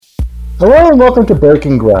Hello and welcome to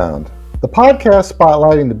Breaking Ground, the podcast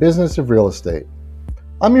spotlighting the business of real estate.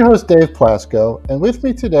 I'm your host, Dave Plasko, and with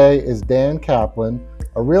me today is Dan Kaplan,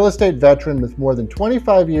 a real estate veteran with more than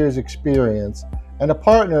 25 years experience and a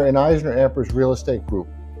partner in EisnerAmper's Real Estate Group.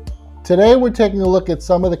 Today we're taking a look at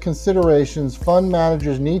some of the considerations fund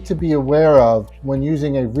managers need to be aware of when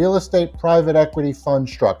using a real estate private equity fund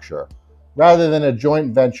structure, rather than a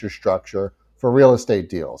joint venture structure for real estate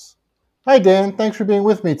deals. Hi Dan, thanks for being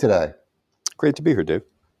with me today. Great to be here, Dave.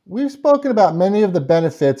 We've spoken about many of the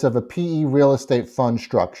benefits of a PE real estate fund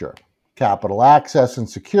structure: capital access and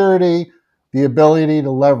security, the ability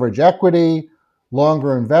to leverage equity,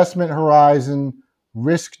 longer investment horizon,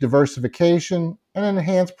 risk diversification, and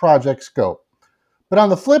enhanced project scope. But on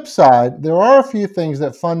the flip side, there are a few things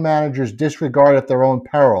that fund managers disregard at their own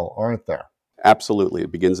peril, aren't there? Absolutely.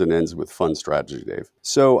 It begins and ends with fund strategy, Dave.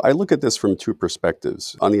 So I look at this from two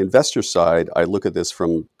perspectives. On the investor side, I look at this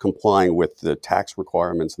from complying with the tax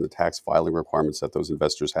requirements and the tax filing requirements that those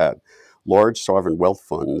investors had. Large sovereign wealth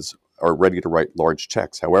funds are ready to write large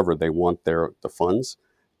checks. However, they want the funds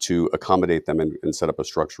to accommodate them and set up a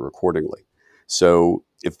structure accordingly. So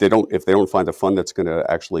if they don't find a fund that's going to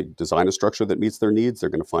actually design a structure that meets their needs, they're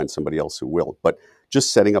going to find somebody else who will. But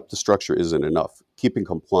just setting up the structure isn't enough. Keeping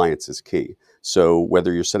compliance is key. So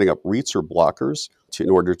whether you're setting up REITs or blockers in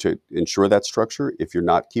order to ensure that structure, if you're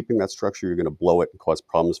not keeping that structure, you're going to blow it and cause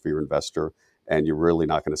problems for your investor, and you're really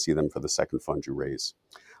not going to see them for the second fund you raise.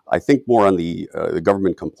 I think more on the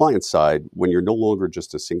government compliance side, when you're no longer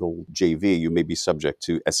just a single JV, you may be subject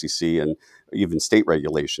to SEC and even state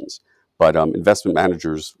regulations. But investment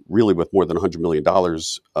managers, really with more than $100 million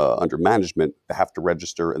under management, they have to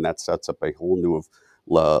register, and that sets up a whole new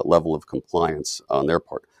level of compliance on their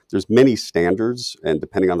part. There's many standards, and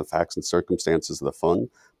depending on the facts and circumstances of the fund,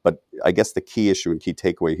 but I guess the key issue and key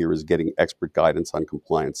takeaway here is getting expert guidance on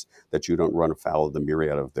compliance, that you don't run afoul of the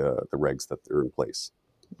myriad of the regs that are in place.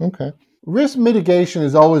 Okay. Risk mitigation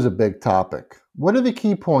is always a big topic. What are the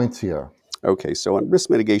key points here? Okay, so on risk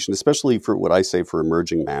mitigation, especially for what I say for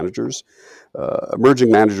emerging managers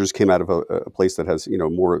came out of a place that has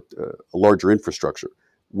a larger infrastructure.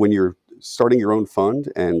 When you're starting your own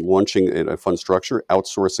fund and launching a fund structure,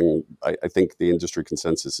 outsourcing, I think the industry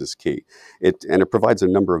consensus is key. It provides a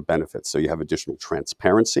number of benefits. So you have additional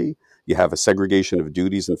transparency, you have a segregation of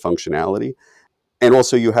duties and functionality. And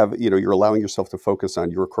also you have, you're allowing yourself to focus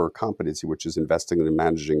on your core competency, which is investing and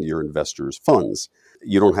managing your investors' funds.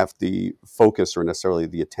 You don't have the focus or necessarily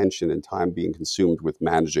the attention and time being consumed with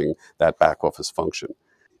managing that back office function.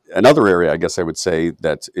 Another area, I guess I would say,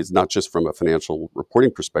 that is not just from a financial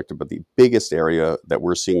reporting perspective, but the biggest area that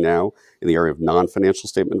we're seeing now in the area of non-financial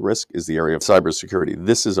statement risk is the area of cybersecurity.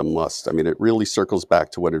 This is a must. I mean, it really circles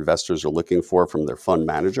back to what investors are looking for from their fund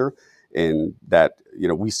manager. And that,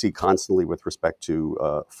 we see constantly with respect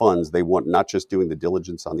to funds, they want not just doing the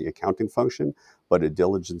diligence on the accounting function, but a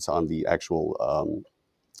diligence on the actual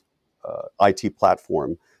IT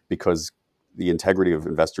platform, because the integrity of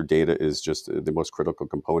investor data is just the most critical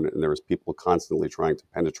component, and there's people constantly trying to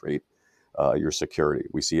penetrate your security.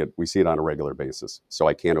 We see it on a regular basis. So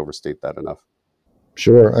I can't overstate that enough.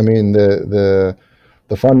 Sure. I mean,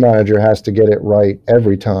 the fund manager has to get it right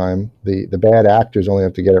every time. The bad actors only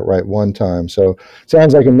have to get it right one time. So it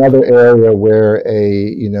sounds like another area where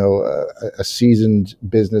a seasoned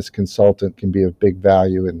business consultant can be of big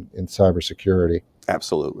value in cybersecurity.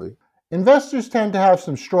 Absolutely. Investors tend to have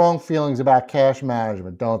some strong feelings about cash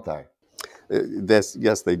management, don't they?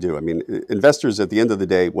 Yes, they do. I mean, investors, at the end of the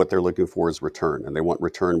day, what they're looking for is return, and they want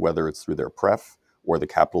return whether it's through their pref or the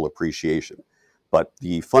capital appreciation. But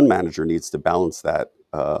the fund manager needs to balance that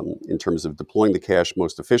in terms of deploying the cash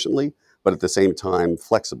most efficiently, but at the same time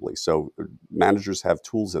flexibly. So managers have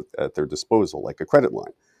tools at their disposal, like a credit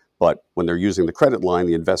line. But when they're using the credit line,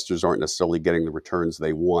 the investors aren't necessarily getting the returns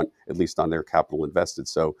they want, at least on their capital invested.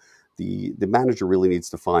 So the manager really needs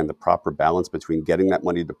to find the proper balance between getting that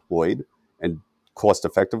money deployed and cost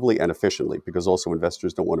effectively and efficiently, because also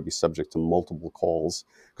investors don't want to be subject to multiple calls,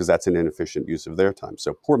 because that's an inefficient use of their time.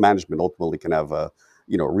 So poor management ultimately can have a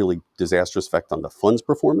really disastrous effect on the fund's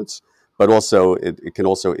performance, but also it can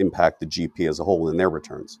also impact the GP as a whole in their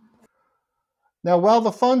returns. Now, while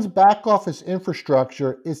the fund's back office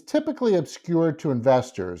infrastructure is typically obscured to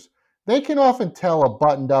investors, they can often tell a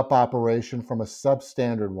buttoned up operation from a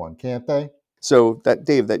substandard one, can't they? So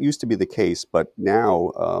Dave, that used to be the case, but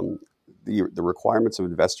now the requirements of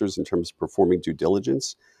investors in terms of performing due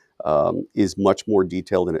diligence is much more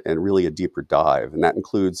detailed and really a deeper dive, and that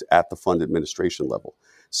includes at the fund administration level.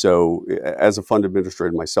 So as a fund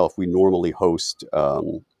administrator myself, we normally host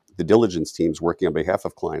the the diligence teams working on behalf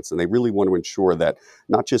of clients, and they really want to ensure that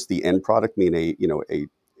not just the end product, mean a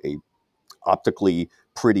optically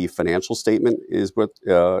pretty financial statement is what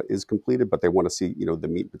is completed, but they want to see the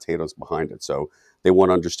meat and potatoes behind it. So they want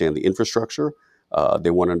to understand the infrastructure.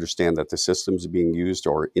 They want to understand that the systems being used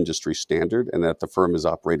are industry standard and that the firm is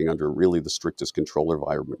operating under really the strictest control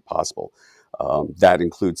environment possible. That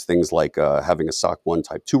includes things like having a SOC 1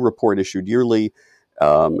 Type 2 report issued yearly.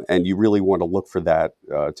 And you really want to look for that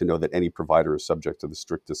to know that any provider is subject to the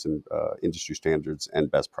strictest industry standards and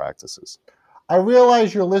best practices. I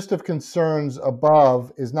realize your list of concerns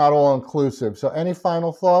above is not all inclusive. So any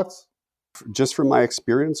final thoughts? Just from my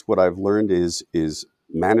experience, what I've learned is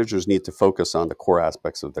managers need to focus on the core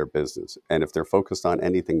aspects of their business. And if they're focused on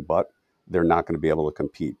anything but, they're not going to be able to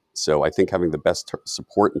compete. So I think having the best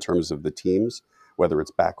support in terms of the teams, whether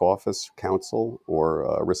it's back office, counsel,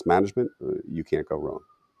 or risk management, you can't go wrong.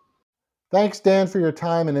 Thanks, Dan, for your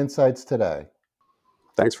time and insights today.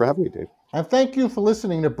 Thanks for having me, Dave. And thank you for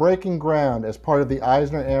listening to Breaking Ground as part of the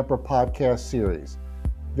EisnerAmper podcast series.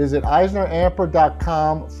 Visit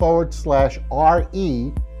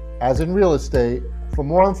eisneramper.com/RE, as in real estate, for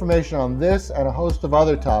more information on this and a host of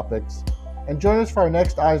other topics. And join us for our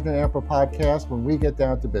next EisnerAmper podcast when we get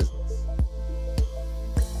down to business.